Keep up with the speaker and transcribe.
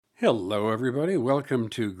Hello, everybody. Welcome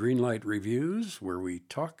to Greenlight Reviews, where we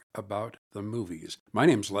talk about the movies. My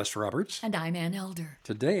name's Les Roberts. And I'm Ann Elder.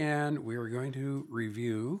 Today, Ann, we are going to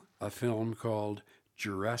review a film called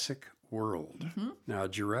Jurassic World. Now,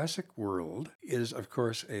 Jurassic World is, of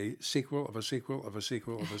course, a sequel of a sequel of a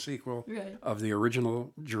sequel of a sequel Right. of the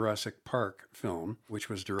original Jurassic Park film, which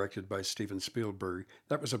was directed by Steven Spielberg.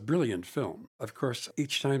 That was a brilliant film. Of course,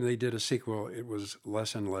 each time they did a sequel, it was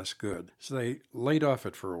less and less good. So they laid off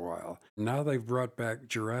it for a while. Now they've brought back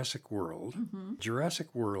Jurassic World.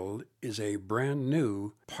 Jurassic World is a brand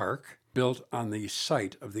new park built on the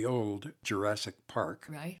site of the old Jurassic Park.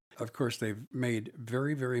 Right. Of course, they've made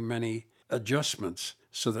very, very many adjustments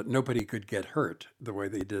so that nobody could get hurt the way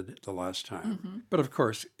they did the last time. But of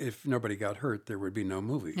course, if nobody got hurt, there would be no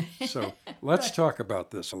movie. So let's talk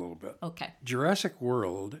about this a little bit. Okay. Jurassic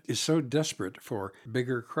World is so desperate for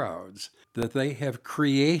bigger crowds that they have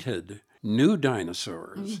created new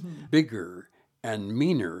dinosaurs, bigger and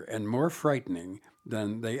meaner and more frightening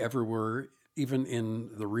than they ever were even in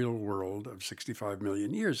the real world of 65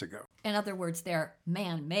 million years ago. In other words, they're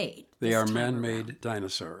man-made. They this are time man-made around.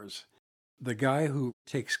 dinosaurs. The guy who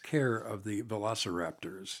takes care of the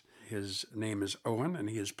velociraptors, his name is Owen, and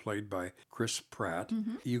he is played by Chris Pratt.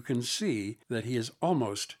 You can see that he has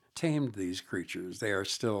almost tamed these creatures. They are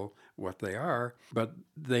still what they are, but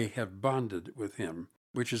they have bonded with him,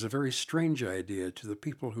 which is a very strange idea to the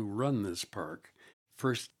people who run this park.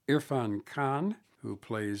 First, Irfan Khan, who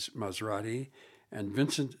plays Maserati, and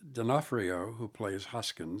Vincent D'Onofrio, who plays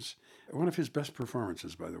Hoskins. One of his best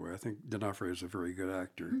performances, by the way. I think D'Onofrio is a very good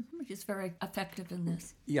actor. He's very effective in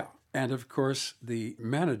this. Yeah. And of course, the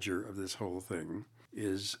manager of this whole thing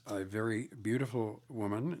is a very beautiful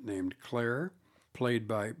woman named Claire, played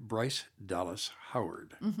by Bryce Dallas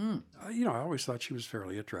Howard. I always thought she was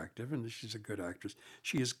fairly attractive, and she's a good actress.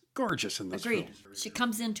 She is gorgeous in this Agreed. film. She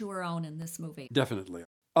comes into her own in this movie. Definitely.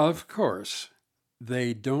 Of course,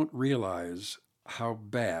 they don't realize how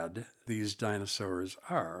bad these dinosaurs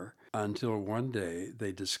are until one day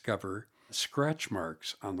they discover scratch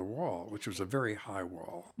marks on the wall, which was a very high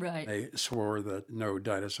wall. Right. They swore that no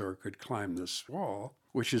dinosaur could climb this wall,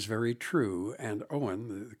 which is very true. And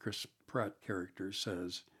Owen, the Chris Pratt character,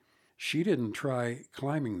 says she didn't try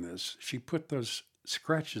climbing this. She put those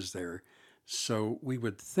scratches there so we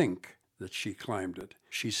would think that she climbed it.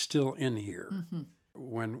 She's still in here.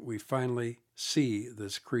 When we finally see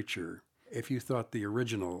this creature, if you thought the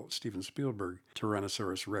original Steven Spielberg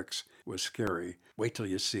Tyrannosaurus Rex was scary, wait till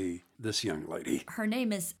you see this young lady. Her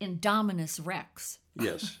name is Indominus Rex,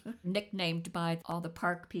 Yes. nicknamed by all the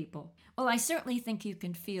park people. Well, I certainly think you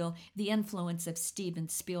can feel the influence of Steven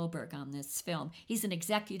Spielberg on this film. He's an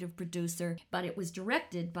executive producer, but it was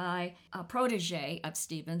directed by a protege of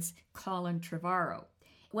Steven's, Colin Trevorrow.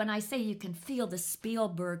 When I say you can feel the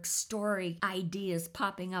Spielberg story ideas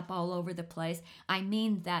popping up all over the place, I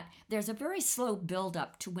mean that there's a very slow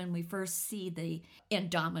build-up to when we first see the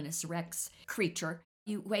Indominus Rex creature.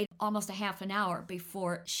 You wait almost a half an hour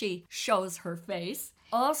before she shows her face.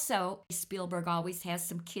 Also, Spielberg always has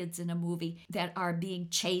some kids in a movie that are being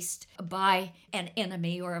chased by an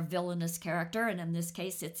enemy or a villainous character, and in this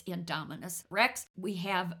case, it's Indominus Rex. We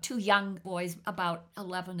have two young boys, about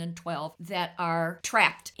 11 and 12, that are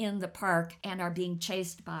trapped in the park and are being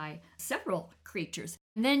chased by several creatures.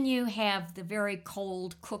 And then you have the very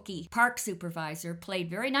cold cookie park supervisor, played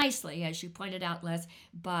very nicely, as you pointed out, Les,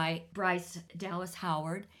 by Bryce Dallas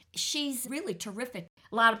Howard. She's really terrific.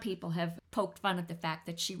 A lot of people have poked fun at the fact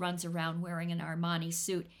that she runs around wearing an Armani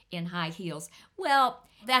suit in high heels. Well,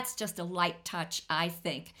 that's just a light touch, I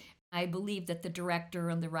think. I believe that the director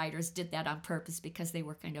and the writers did that on purpose because they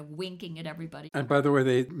were kind of winking at everybody. And by the way,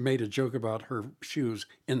 they made a joke about her shoes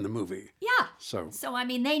in the movie. Yeah. So, I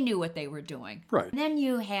mean, they knew what they were doing. right. And then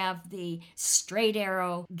you have the straight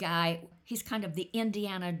arrow guy. He's kind of the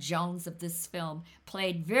Indiana Jones of this film,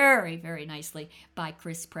 played very, very nicely by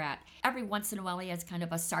Chris Pratt. Every once in a while, he has kind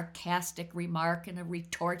of a sarcastic remark and a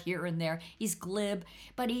retort here and there. He's glib,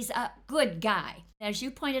 but he's a good guy. As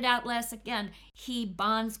you pointed out, Les, again, he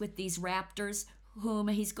bonds with these raptors whom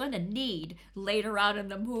he's going to need later on in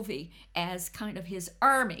the movie as kind of his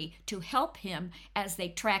army to help him as they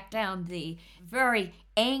track down the very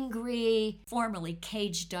angry, formerly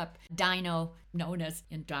caged up dino known as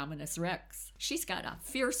Indominus Rex. She's got a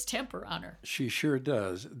fierce temper on her. She sure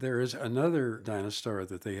does. There is another dinosaur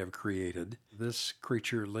that they have created. This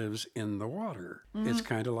creature lives in the water. It's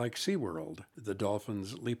kind of like SeaWorld. The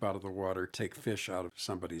dolphins leap out of the water, take fish out of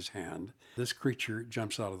somebody's hand. This creature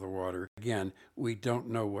jumps out of the water. Again, we don't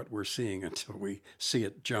know what we're seeing until we see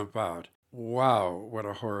it jump out. Wow, what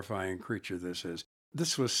a horrifying creature this is.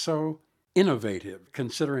 This was so innovative,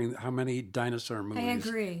 considering how many dinosaur movies I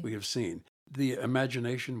agree. we have seen. The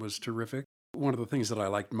imagination was terrific. One of the things that I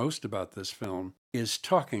liked most about this film is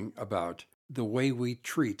talking about the way we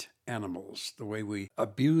treat animals, the way we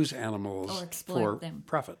abuse animals Or exploit for them.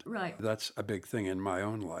 profit. Right. That's a big thing in my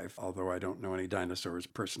own life, although I don't know any dinosaurs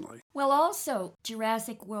personally. Well, also,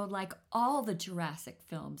 Jurassic World, like all the Jurassic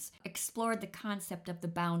films, explored the concept of the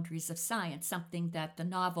boundaries of science, something that the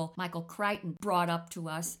novel Michael Crichton brought up to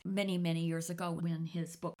us many, many years ago when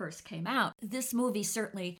his book first came out. This movie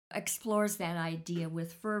certainly explores that idea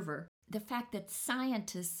with fervor. The fact that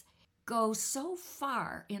scientists go so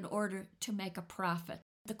far in order to make a profit.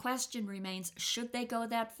 The question remains, should they go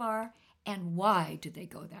that far? And why do they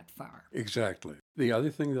go that far? Exactly. The other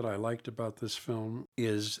thing that I liked about this film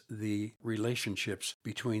is the relationships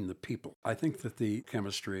between the people. I think that the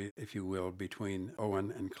chemistry, if you will, between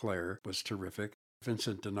Owen and Claire was terrific.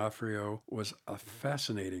 Vincent D'Onofrio was a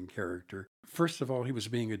fascinating character. First of all, he was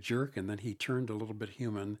being a jerk, and then he turned a little bit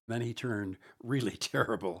human. Then he turned really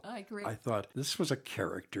terrible. I agree. I thought this was a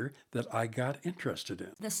character that I got interested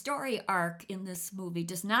in. The story arc in this movie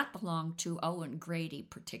does not belong to Owen Grady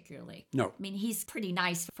particularly. No. I mean, he's pretty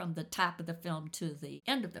nice from the top of the film to the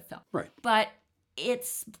end of the film. Right. But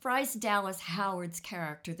it's Bryce Dallas Howard's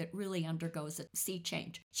character that really undergoes a sea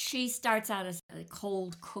change. She starts out as a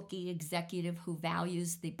cold cookie executive who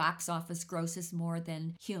values the box office grosses more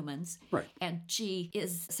than humans. Right. And she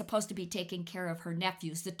is supposed to be taking care of her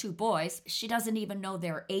nephews, the two boys. She doesn't even know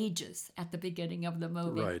their ages at the beginning of the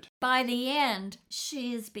movie. Right. By the end,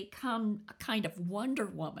 she has become a kind of Wonder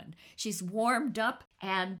Woman. She's warmed up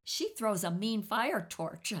and she throws a mean fire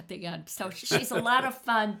torch at the end. So she's a lot of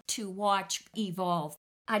fun to watch evolve.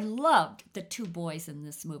 I loved the two boys in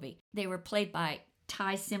this movie. They were played by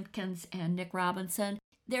Ty Simpkins and Nick Robinson.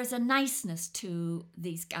 There's a niceness to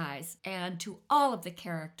these guys and to all of the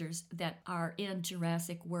characters that are in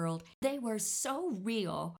Jurassic World. They were so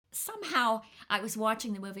real. Somehow I was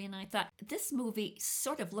watching the movie and I thought, this movie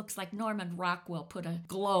sort of looks like Norman Rockwell put a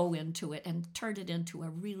glow into it and turned it into a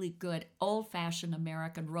really good old-fashioned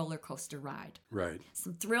American roller coaster ride. Right.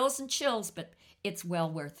 Some thrills and chills, but it's well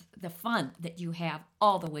worth the fun that you have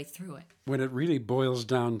all the way through it. When it really boils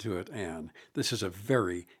down to it, Anne, this is a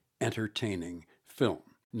very entertaining film.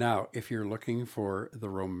 Now, if you're looking for the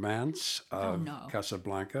romance of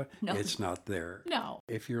Casablanca, it's not there. No.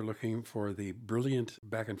 If you're looking for the brilliant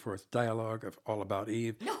back and forth dialogue of All About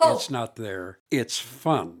Eve, No. it's not there. It's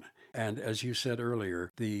fun. And as you said earlier,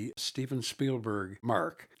 the Steven Spielberg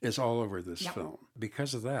mark is all over this film.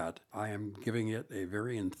 Because of that, I am giving it a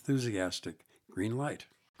very enthusiastic green light.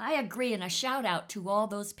 I agree, and a shout out to all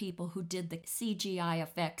those people who did the CGI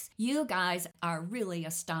effects. You guys are really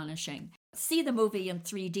astonishing. See the movie in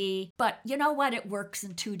 3D, but you know what? It works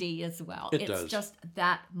in 2D as well. It's just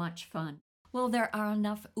that much fun. Well, there are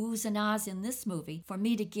enough oohs and ahs in this movie for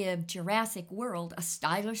me to give Jurassic World a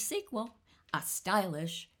stylish sequel, a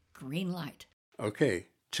stylish green light. Okay,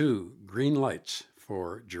 2 green lights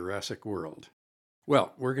for Jurassic World.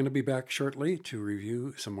 Well, we're going to be back shortly to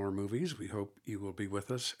review some more movies. We hope you will be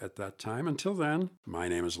with us at that time. Until then, my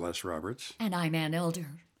name is Les Roberts. And I'm Ann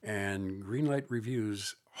Elder. And Greenlight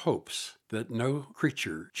Reviews hopes that no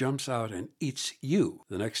creature jumps out and eats you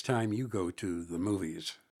the next time you go to the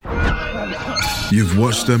movies. You've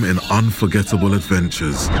watched them in unforgettable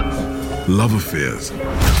adventures, love affairs,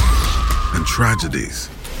 and tragedies.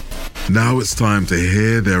 Now it's time to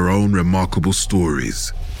hear their own remarkable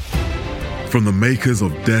stories. From the makers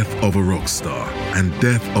of Death of a Rock Star and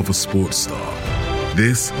Death of a Sports Star,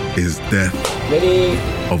 this is Death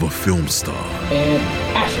of a Film Star. And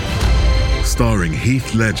action. Starring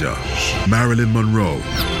Heath Ledger, Marilyn Monroe,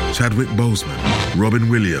 Chadwick Boseman, Robin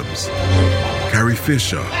Williams, Carrie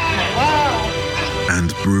Fisher,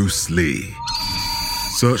 and Bruce Lee.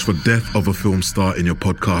 Search for Death of a Film Star in your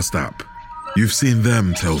podcast app. You've seen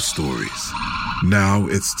them tell stories. Now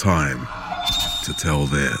it's time to tell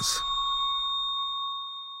theirs.